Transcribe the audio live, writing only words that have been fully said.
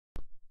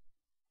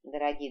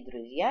Дорогие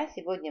друзья,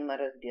 сегодня мы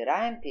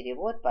разбираем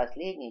перевод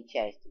последней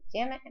части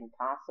темы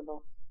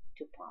impossible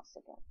to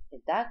possible.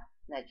 Итак,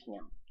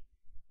 начнем.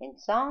 And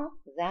so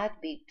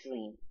that big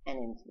dream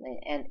and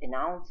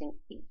announcing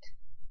it.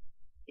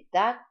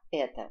 Итак,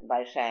 эта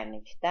большая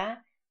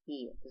мечта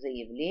и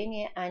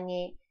заявление о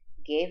ней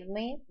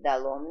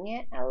дало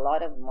мне a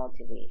lot of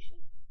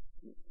motivation.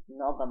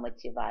 Много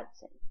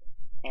мотивации.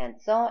 And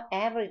so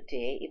every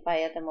day, и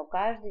поэтому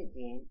каждый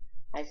день,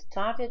 I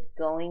started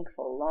going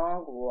for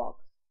long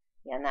walks.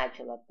 Я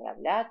начал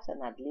отправляться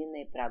на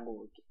длинные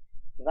прогулки.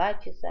 2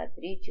 часа,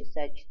 3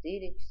 часа,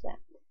 4 часа,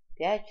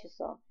 5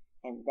 часов.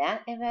 And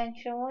then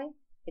eventually,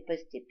 и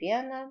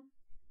постепенно,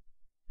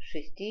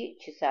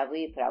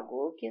 6-часовые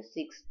прогулки,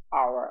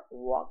 6-hour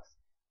walks,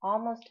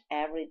 almost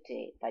every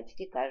day,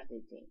 почти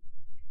каждый день.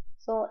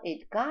 So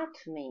it got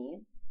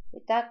me, и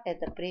так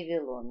это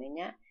привело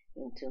меня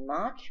into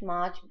much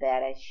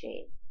better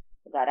shape,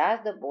 в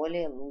гораздо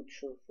более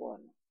лучшую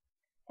форму.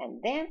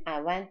 And then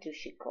I went to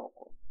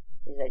Shikoku.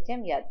 И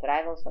затем я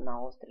отправился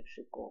на остров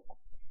Шикоку.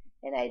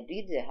 And I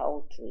did the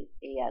whole trip.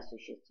 И я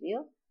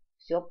осуществил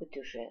все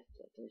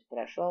путешествие. То есть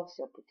прошел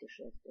все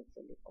путешествие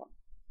целиком.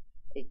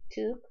 It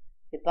took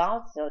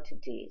about 30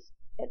 days.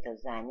 Это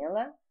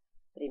заняло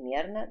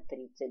примерно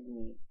 30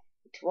 дней.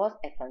 It was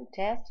a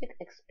fantastic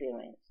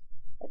experience.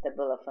 Это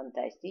было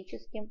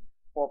фантастическим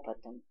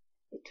опытом.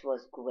 It was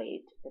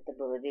great. Это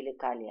было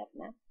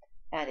великолепно.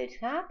 And it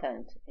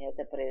happened. И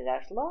это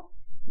произошло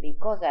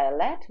because I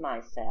let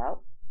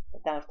myself,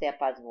 потому что я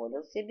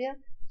позволил себе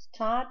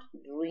start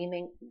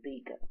dreaming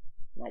bigger,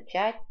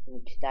 начать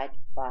мечтать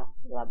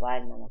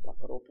по-глобальному,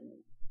 по-крупному.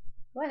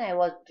 When I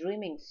was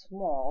dreaming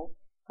small,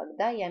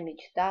 когда я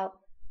мечтал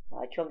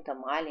о чем-то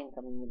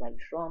маленьком,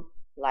 небольшом,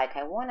 like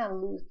I wanna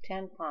lose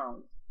 10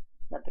 pounds,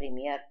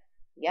 например,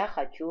 я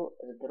хочу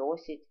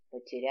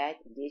потерять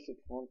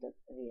 10 фунтов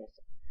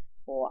веса,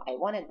 or I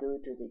wanna go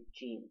to the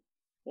gym,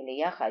 или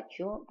я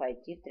хочу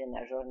пойти в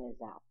тренажерный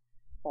зал,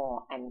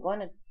 or I'm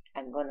gonna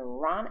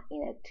run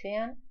in a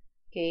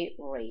 10K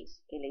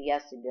race. Или я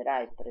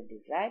собираюсь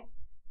пробежать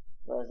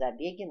в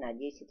забеге на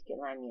 10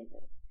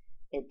 километров.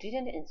 It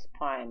didn't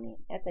inspire me.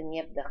 Это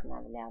не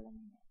вдохновляло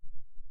меня.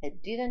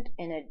 It didn't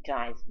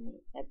energize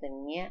me. Это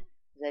не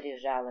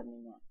заряжало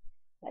меня.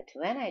 But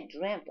when I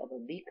dreamt of a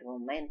big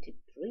romantic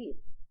trip,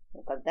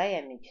 но когда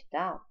я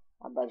мечтал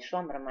о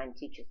большом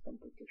романтическом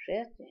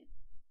путешествии,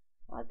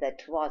 that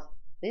was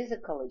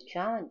physically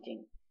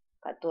challenging,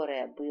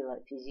 которое было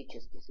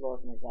физически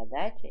сложной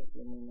задачей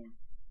для меня,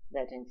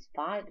 that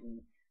inspired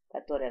me,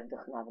 которое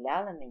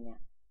вдохновляло меня,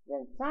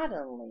 then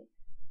suddenly,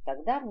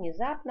 тогда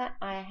внезапно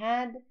I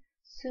had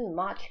so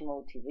much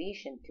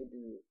motivation to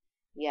do it.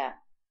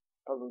 Я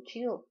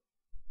получил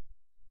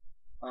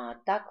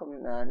так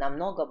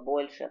намного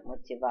больше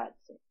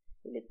мотивации,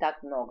 или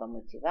так много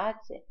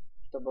мотивации,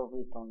 чтобы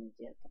выполнить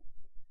это.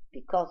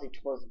 Because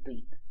it was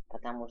big,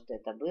 потому что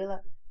это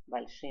было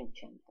большим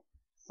чем-то.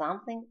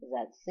 Something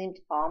that seemed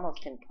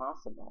almost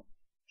impossible.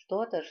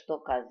 Что-то, что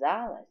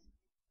казалось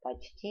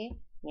почти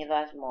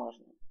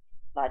невозможным.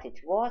 But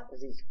it was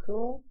this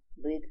cool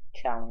big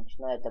challenge.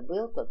 Но это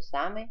был тот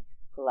самый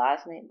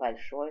классный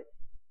большой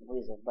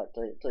вызов,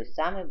 той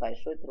самой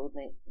большой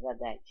трудной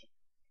задачи.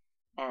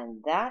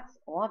 And that's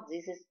what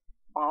this is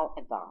all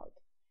about.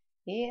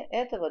 И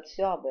это вот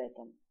все об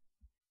этом.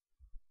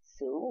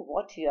 So,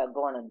 what you are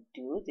gonna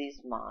do this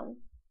month?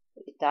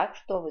 Итак,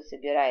 что вы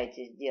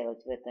собираетесь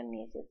делать в этом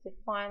месяце?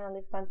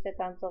 Finally, в конце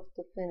концов,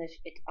 to finish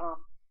it up,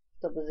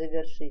 чтобы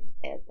завершить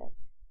это.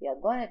 You are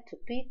going to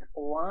pick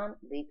one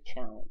big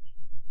challenge.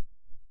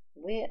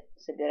 Вы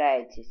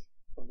собираетесь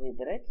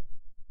выбрать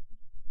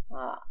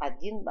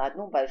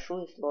одну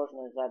большую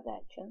сложную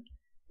задачу,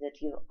 that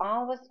you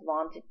always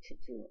wanted to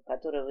do,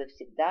 которую вы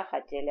всегда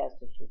хотели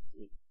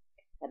осуществить.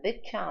 A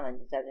big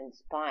challenge that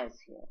inspires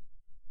you.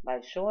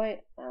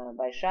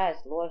 Большая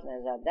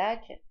сложная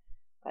задача,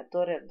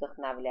 которая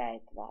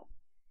вдохновляет вас.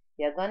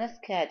 You're gonna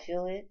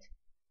schedule it.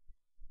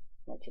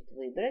 Значит,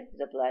 выбрать,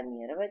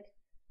 запланировать.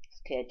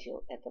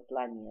 Schedule – это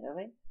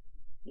планировать.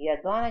 You're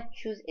gonna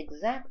choose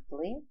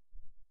exactly.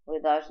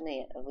 Вы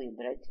должны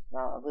выбрать,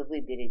 вы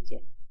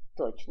выберете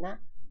точно.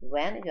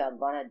 When you are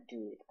gonna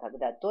do it.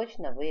 Когда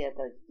точно вы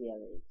это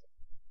сделаете.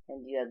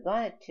 And you are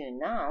gonna to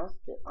announce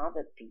to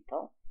other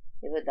people.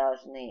 И вы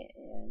должны,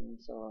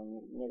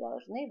 не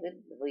должны,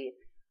 вы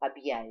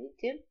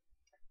объявите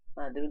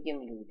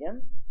другим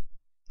людям.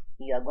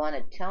 You are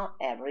gonna tell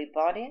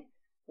everybody.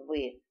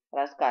 Вы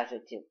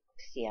расскажете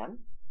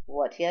всем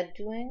what you are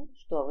doing,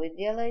 что вы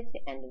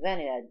делаете, and when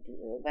you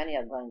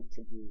are going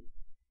to do it.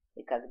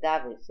 И когда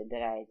вы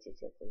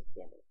собираетесь это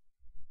сделать.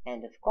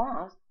 And of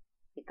course,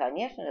 и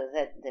конечно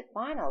же, the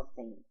final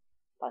thing,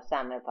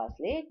 самая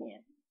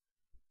последняя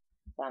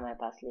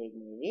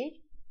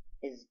вещь,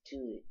 is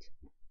do it.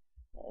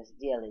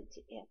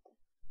 Сделайте это.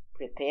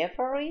 Prepare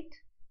for it.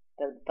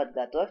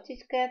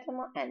 Подготовьтесь к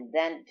этому, and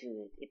then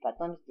do it. И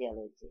потом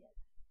сделайте это.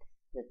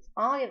 That's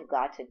all you've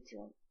got to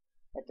do.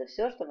 Это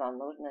все, что вам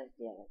нужно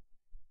сделать.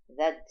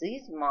 That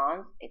this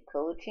month a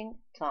coaching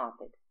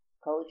topic,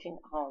 coaching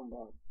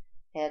homework.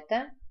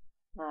 Это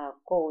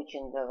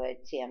коучинговая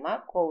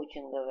тема,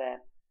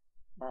 коучинговое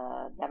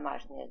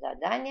домашнее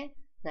задание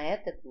на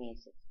этот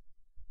месяц.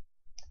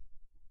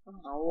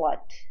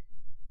 What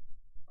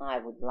I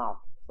would love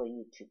for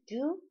you to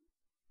do,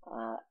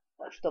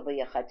 что бы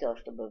я хотел,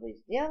 чтобы вы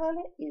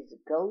сделали, is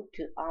go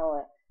to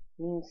our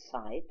new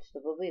site,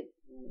 чтобы вы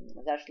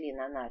зашли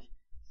на наш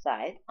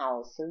сайт,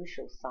 our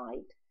social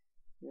site,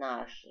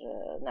 наш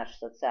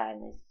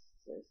социальный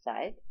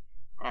сайт,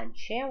 and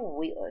share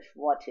with us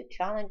what your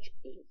challenge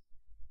is,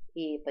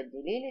 и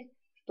поделились,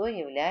 что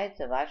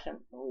является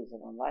вашим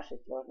вызовом, вашей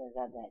сложной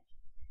задачей.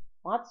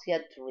 What's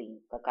your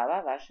dream?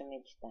 Какова ваша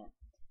мечта?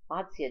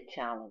 What's your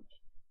challenge?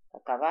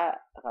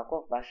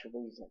 Каков ваш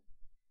вызов?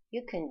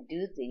 You can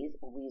do this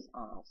with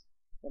us.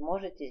 Вы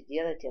можете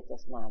сделать это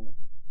с нами.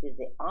 With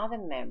the other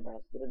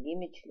members, с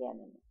другими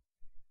членами.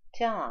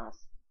 Tell us.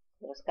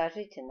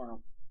 Расскажите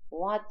нам.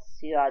 What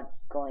you are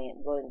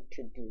going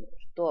to do.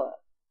 Что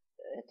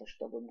это,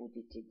 что вы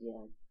будете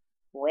делать.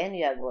 When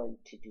you are going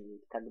to do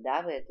it.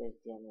 Когда вы это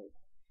сделаете.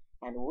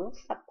 And we'll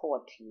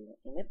support you.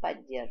 И мы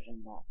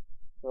поддержим вас.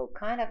 We'll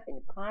kind of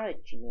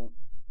encourage you.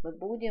 Мы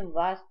будем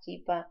вас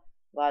типа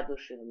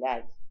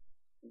воодушевлять,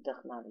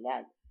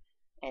 вдохновлять.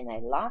 And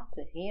I love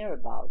to hear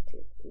about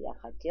it. И я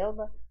хотел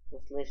бы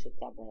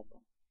услышать об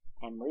этом.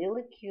 I'm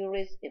really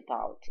curious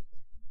about it.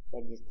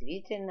 Я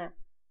действительно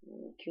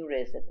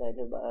curious — это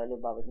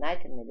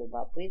любознательный,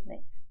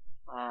 любопытный.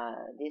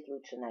 А здесь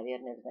лучше,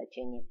 наверное, в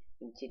значении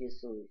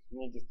интересуюсь.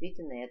 Мне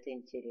действительно это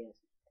интересно.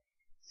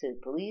 So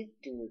please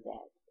do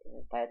that.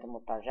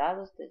 Поэтому,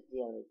 пожалуйста,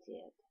 сделайте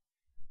это.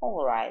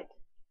 All right.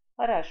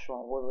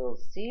 Хорошо. We will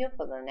see you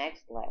for the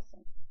next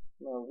lesson.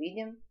 Мы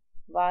увидим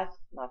вас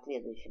на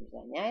следующем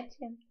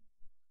занятии.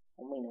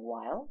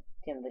 Meanwhile,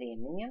 тем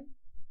временем,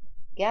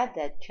 get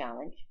that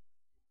challenge.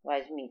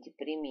 Возьмите,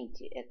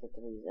 примите этот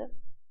вызов.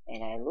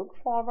 And I look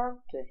forward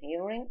to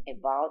hearing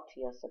about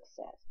your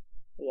success.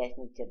 Я с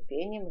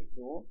нетерпением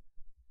жду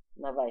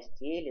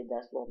новостей или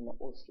дословно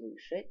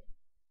услышать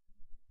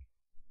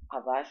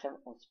о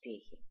вашем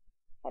успехе.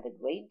 Have a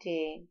great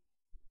day.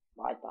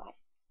 Bye-bye.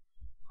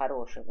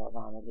 Хорошего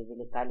вам или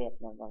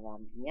великолепного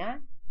вам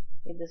дня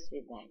и до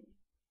свидания.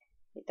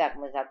 Итак,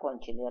 мы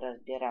закончили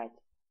разбирать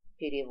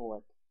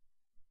перевод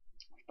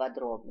в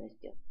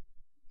подробностях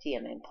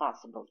темы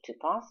impossible to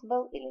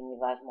possible или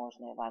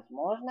невозможное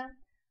возможно.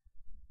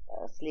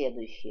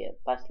 Следующее,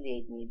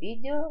 последнее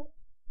видео,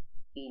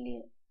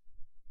 или,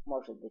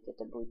 может быть,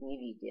 это будет не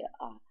видео,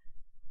 а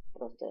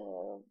просто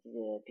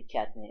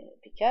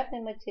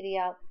печатный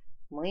материал,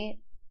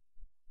 мы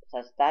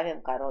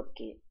составим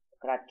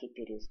краткий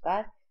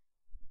пересказ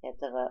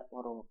этого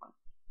урока,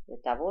 для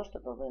того,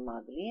 чтобы вы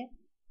могли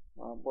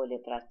более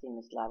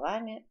простыми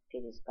словами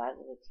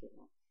пересказывать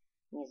его.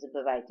 Не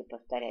забывайте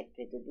повторять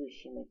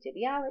предыдущие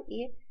материалы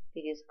и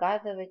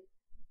пересказывать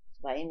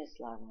своими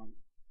словами.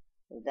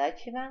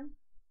 Удачи вам!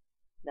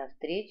 До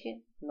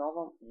встречи в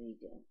новом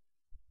видео.